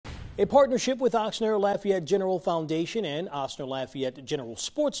A partnership with Ochsner Lafayette General Foundation and Ochsner Lafayette General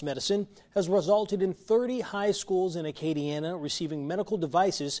Sports Medicine has resulted in 30 high schools in Acadiana receiving medical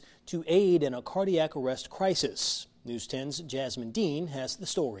devices to aid in a cardiac arrest crisis. News 10's Jasmine Dean has the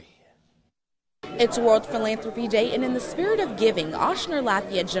story. It's World Philanthropy Day, and in the spirit of giving, Ochsner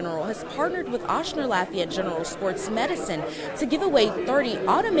Lafayette General has partnered with Ochsner Lafayette General Sports Medicine to give away 30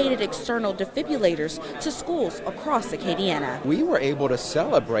 automated external defibrillators to schools across Acadiana. We were able to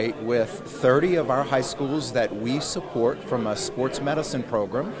celebrate with 30 of our high schools that we support from a sports medicine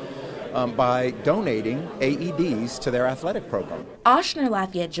program by donating AEDs to their athletic program. Ochsner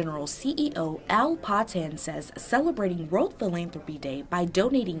Lafayette General CEO Al Patan says celebrating World Philanthropy Day by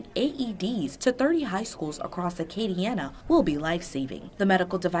donating AEDs to 30 high schools across Acadiana will be life-saving. The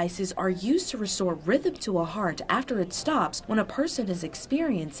medical devices are used to restore rhythm to a heart after it stops when a person is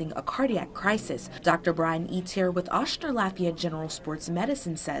experiencing a cardiac crisis. Dr. Brian Etier with Ochsner Lafayette General Sports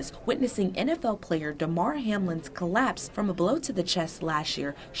Medicine says witnessing NFL player Damar Hamlin's collapse from a blow to the chest last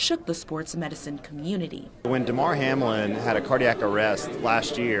year shook the sports medicine community. When Damar Hamlin had a cardiac arrest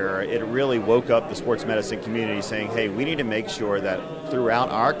last year, it really woke up the sports medicine community saying, hey, we need to make sure that throughout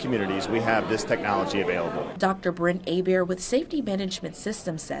our communities we have this technology available. Dr. Brent Aber with Safety Management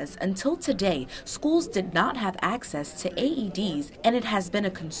Systems says until today, schools did not have access to AEDs, and it has been a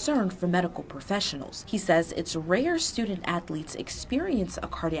concern for medical professionals. He says it's rare student athletes experience a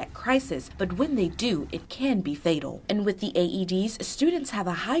cardiac crisis, but when they do, it can be fatal. And with the AEDs, students have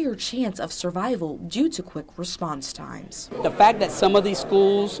a higher chance of survival due to quick response times. The fact that some of these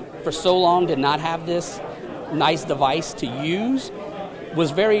schools for so long did not have this nice device to use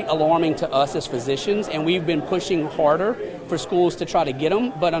was very alarming to us as physicians, and we've been pushing harder for schools to try to get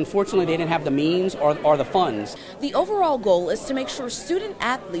them, but unfortunately they didn't have the means or the funds. The overall goal is to make sure student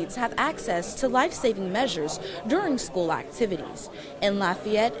athletes have access to life-saving measures during school activities. In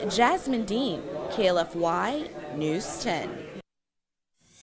Lafayette, Jasmine Dean, KLFY News 10.